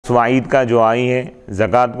उस वाईद का जो आई है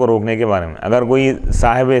ज़कात को रोकने के बारे में। अगर कोई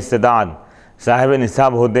साहिब इस्तिताअत, साहिब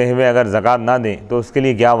निसाब होते हुए अगर ज़कात ना दे तो उसके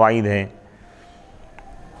लिए क्या वाईद है,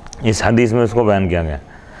 इस हदीस में उसको बयान किया गया।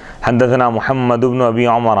 हद्दथना मुहम्मद इब्न अबी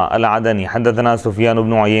उमर अल-अदनी हद्दथना सुफियान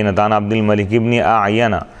इब्न उयैना अन अब्दुल मलिक इब्न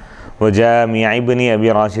आयना व जामिया इब्न अबी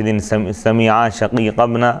राशिद समिआ शकीक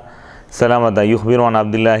इब्न सलामत युखबिरु अन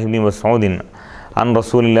अब्दुल्लाह इब्न मसऊद अन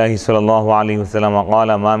रसूलिल्लाहि सल्लल्लाहु अलैहि वसल्लम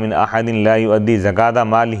क़ाल मा मिन अहदिन ला युअद्दी ज़कात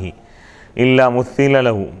मालिही इल्ला मुस्सिल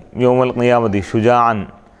लहु यौमल क़ियामति शुजाअन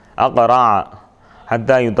अक़रा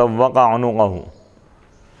हत्ता युतव्वक़ उनुक़हु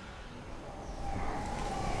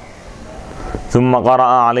सुम्मा क़रअ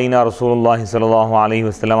अलैना रसूलुल्लाहि सल्लल्लाहु अलैहि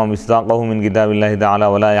वसल्लम मिस्दाक़हु मिन किताबिल्लाहि तआला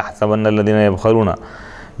वला यहसबन्न अल्लज़ीना यबख़लूना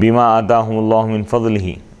बिमा आताहुमुल्लाहु मिन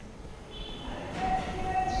फ़ज़लिही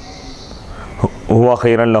हुवा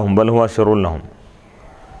खैरन लहुम बल हुवा शर्रुन लहुम।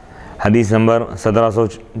 हदीस नंबर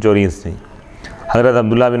 1784। हज़रत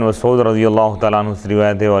अब्दुल्लाह बिन मसऊद रज़ियल्लाहु तआला अन्हु से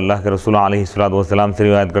रिवायत है और अल्लाह के रसूल अलैहिस्सलातु वस्सलाम से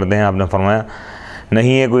रिवायत करते हैं, आपने फरमाया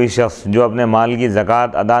नहीं है कोई शख्स जो अपने माल की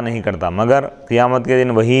ज़कात अदा नहीं करता मगर क़ियामत के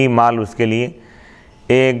दिन वही माल उसके लिए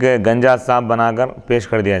एक गंजा सांप बनाकर पेश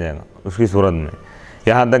कर दिया जाएगा उसकी सूरत में,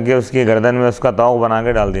 यहाँ तक कि उसकी गर्दन में उसका तौक बना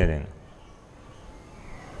के डाल दिया जाएगा।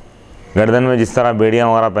 गर्दन में जिस तरह बेड़ियाँ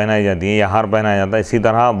वगैरह पहनाई जाती हैं या हार पहनाया जाता है, इसी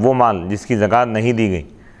तरह वो माल जिसकी ज़कात नहीं दी गई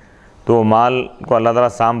तो माल को अल्लाह ताला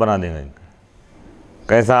सांप बना देगा।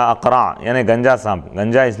 कैसा? अक़रा यानी गंजा सांप।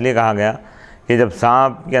 गंजा इसलिए कहा गया कि जब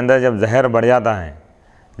सांप के अंदर जब जहर बढ़ जाता है,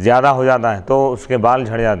 ज़्यादा हो जाता है तो उसके बाल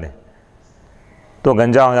झड़ जाते हैं तो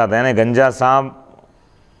गंजा हो जाता है, यानी गंजा सांप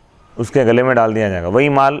उसके गले में डाल दिया जाएगा। वही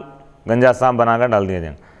माल गंजा सांप बनाकर डाल दिया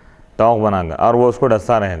जाएगा तौक बनाकर, और वो उसको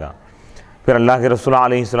डसता रहेगा। फिर अल्लाह के रसूल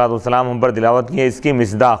अलैहिस्सलातु वस्सलाम हम पर तिलावत की है इसकी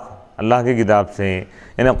मिसदाक़ अल्लाह की किताब से,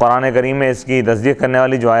 यानी कुरान करीम में इसकी तस्दीक़ करने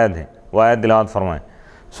वाली जो आयत है वो आयत तिलावत फरमाएँ।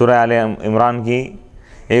 सूरह आले इमरान की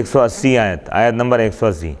 180 आयत नंबर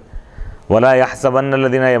 180। वला यहसबन्न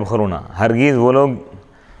अल्लज़ीना यबख़लूना, हरगिज़ वो लोग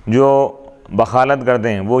जो बखालत करते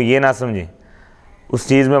हैं वो ये ना समझें, उस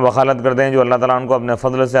चीज़ में बखालत करते हैं जो अल्लाह ताला उनको अपने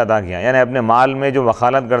फ़ضल से अता किया, यानी अपने माल में जो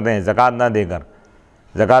बखालत करते हैं ज़कात ना देकर,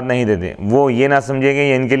 ज़कात नहीं देते, वो ये ना समझे कि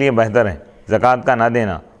ये इनके लिए बेहतर है ज़कात का ना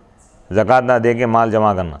देना, ज़कात ना दे के माल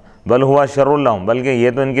जमा करना, बल हुआ शर्रुन लहुम, बल्कि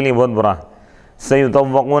ये तो इनके लिए बहुत बुरा है।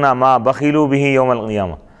 सयुतव्वक़ूना मा बख़िलू बिही यौमल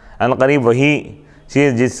क़ियामा, अनक़रीब वही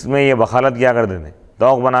चीज़ जिसमें ये बखालत किया करते थे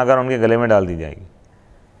तौक बनाकर उनके गले में डाल दी जाएगी।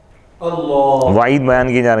 वाइद बयान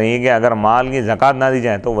की जा रही है कि अगर माल की ज़कात ना दी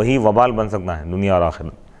जाए तो वही वबाल बन सकता है दुनिया और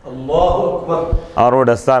आखिरत, और वो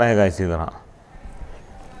डसता रहेगा इसी तरह।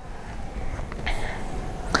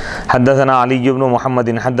 हद्दसना अली इब्न मुहम्मद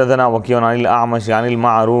हद्दसना वकीअ अनिल अअमश अनिल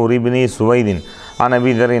मअरूर इब्न सुवैद अन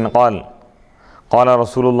अबी ज़र क़ाल क़ाल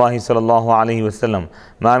रसूलुल्लाह सल्लल्लाहु अलैहि वसल्लम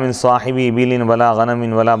मा मिन साहिबि इबिलिन वला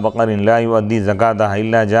गनमिन वला बक़रिन ला युअद्दी ज़कातहा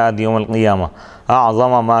इल्ला जाअत यौमल क़ियामा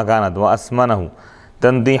अअज़म मा कानत व अस्मनहु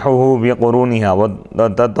तंतीहुहु बिक़ुरूनिहा व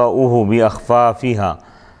ततउहु बिअख़फ़ाफ़िहा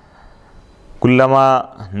कुल्लमा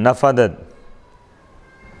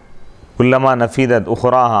नफ़िदत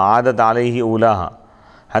उख़राहा आदत अलैहि ऊलाहा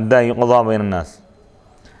हद्दा युक़ज़ा बैन अन्नास।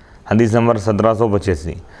 हदीस नंबर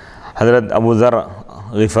 1785। हज़रत अबू ज़र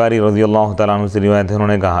ग़िफ़ारी रज़ियल्लाहु तआला अन्हु से रिवायत है,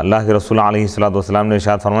 उन्होंने कहा अल्लाह के रसूल अलैहिस्सलातु वस्सलाम ने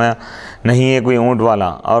इरशाद फरमाया नहीं है कोई ऊँट वाला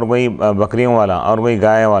और कोई बकरियों वाला और कोई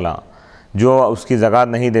गाय वाला जो उसकी ज़कात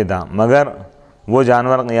नहीं देता मगर वो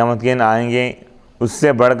जानवर क़यामत के दिन आएंगे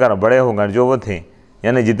उससे बढ़कर बड़े होकर जो वो थे,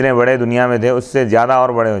 यानी जितने बड़े दुनिया में थे उससे ज़्यादा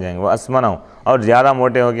और बड़े हो जाएंगे, वो असमन हो और ज़्यादा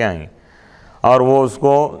मोटे होके आएंगे, और वो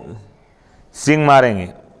उसको सिंग मारेंगे,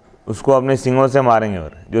 उसको अपने सिंगों से मारेंगे,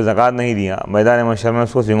 और जो ज़कात नहीं दिया मैदान महशर में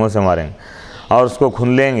उसको सिंगों से मारेंगे और उसको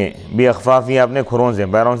खुनलेंगे बेअख़फ़ाफ़ी अपने खुरों से,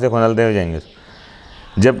 पैरों से खुनलते हुए जाएंगे।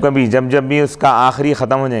 जब भी उसका आखिरी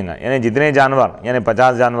ख़त्म हो जाएगा, यानी जितने जानवर, यानी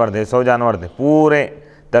 50 जानवर थे, 100 जानवर थे, पूरे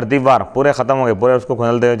तरतीबवार पूरे ख़त्म हो गए, पूरे उसको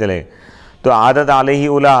खुनलते हुए चले गए, तो आदत अलैहि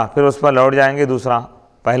उला, फिर उस पर लौट जाएंगे दूसरा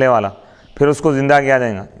पहले वाला, फिर उसको ज़िंदा किया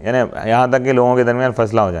जाएगा, यानी यहाँ तक कि लोगों के दरमियान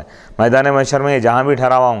फैसला हो जाए। मैदान महशर में जहाँ भी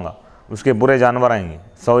ठहरा हुआ होगा उसके पूरे जानवर आएंगे,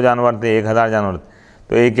 100 जानवर थे, 1000 जानवर थे,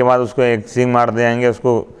 तो एक के बाद उसको एक सींग मारते जाएंगे,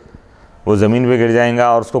 उसको वो ज़मीन पे गिर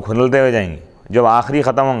जाएगा और उसको खुनलते हुए जाएंगे। जब आखिरी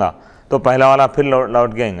ख़त्म होगा तो पहला वाला फिर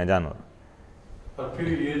लौट के आएंगे जानवर।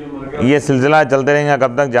 ये सिलसिला चलते रहेगा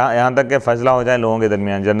कब तक? यहाँ तक कि फ़ैसला हो जाए लोगों के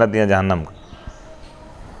दरमियान जन्नत या जहन्नम का,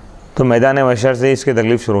 तो मैदान महशर से इसकी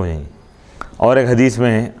तकलीफ़ शुरू हो जाएगी। और एक हदीस में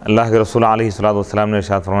है अल्लाह के रसूल अलैहिस्सलातु वस्सलाम ने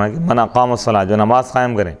इरशाद फरमाया कि मन अक़ाम अस्सलात, जो नमाज़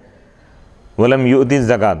कायम करे, वलम युअति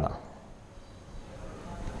ज़कात,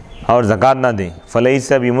 और ज़कात ना दे,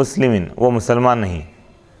 फ़लैसा बिमुस्लिमिन, वो मुसलमान नहीं,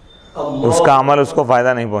 उसका अमल उसको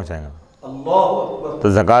फ़ायदा नहीं पहुँचाएगा। तो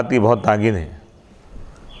ज़कात की बहुत ताकीद है।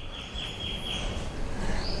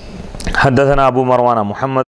 हद्दसना अबू मरवाना मोहम्मद